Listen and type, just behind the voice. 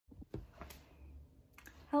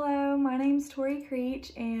Hello, my name's Tori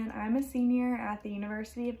Creech and I'm a senior at the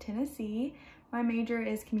University of Tennessee. My major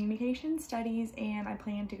is Communication Studies and I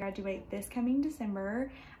plan to graduate this coming December.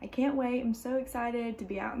 I can't wait, I'm so excited to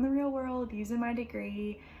be out in the real world using my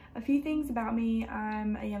degree. A few things about me: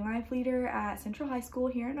 I'm a Young Life leader at Central High School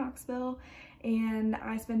here in Knoxville, and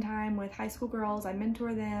I spend time with high school girls. I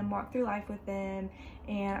mentor them, walk through life with them,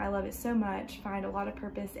 and I love it so much, find a lot of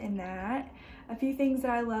purpose in that. A few things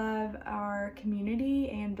that I love are community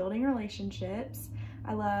and building relationships.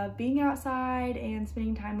 I love being outside and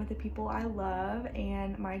spending time with the people I love,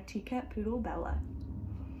 and my teacup poodle Bella.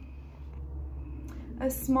 A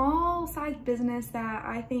small-sized business that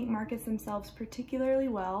I think markets themselves particularly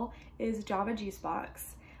well is Java Juice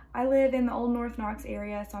Box. I live in the Old North Knox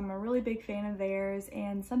area, so I'm a really big fan of theirs,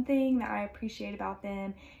 and something that I appreciate about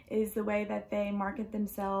them is the way that they market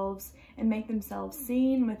themselves and make themselves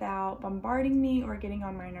seen without bombarding me or getting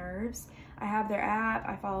on my nerves. I have their app,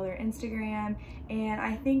 I follow their Instagram, and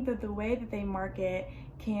I think that the way that they market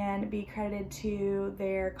can be credited to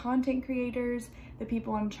their content creators, the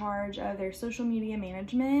people in charge of their social media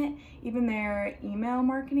management, even their email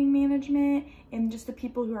marketing management, and just the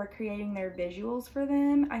people who are creating their visuals for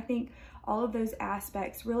them. I think all of those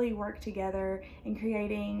aspects really work together in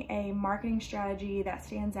creating a marketing strategy that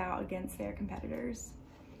stands out against their competitors.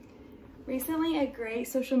 Recently, a great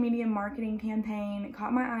social media marketing campaign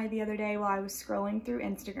caught my eye the other day while I was scrolling through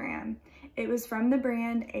Instagram. It was from the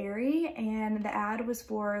brand Aerie, and the ad was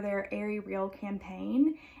for their Aerie Real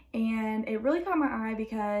campaign. And it really caught my eye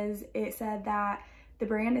because it said that the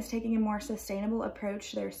brand is taking a more sustainable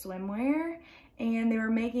approach to their swimwear, and they were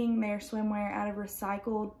making their swimwear out of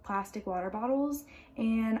recycled plastic water bottles.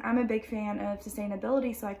 And I'm a big fan of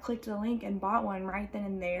sustainability, so I clicked the link and bought one right then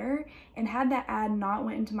and there. And had that ad not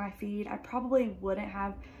went into my feed, I probably wouldn't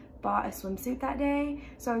have bought a swimsuit that day.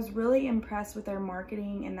 So I was really impressed with their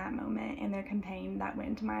marketing in that moment and their campaign that went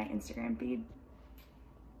into my Instagram feed.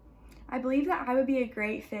 I believe that I would be a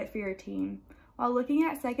great fit for your team. While looking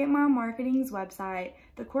at Second Mile Marketing's website,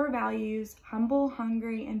 the core values, humble,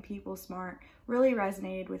 hungry, and people smart, really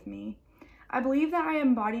resonated with me. I believe that I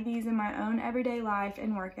embody these in my own everyday life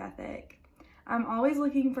and work ethic. I'm always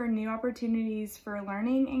looking for new opportunities for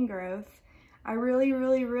learning and growth. I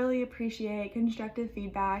really appreciate constructive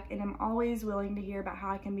feedback, and I'm always willing to hear about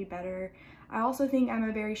how I can be better. I also think I'm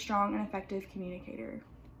a very strong and effective communicator.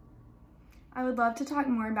 I would love to talk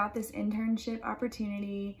more about this internship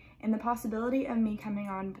opportunity and the possibility of me coming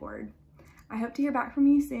on board. I hope to hear back from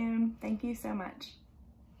you soon. Thank you so much.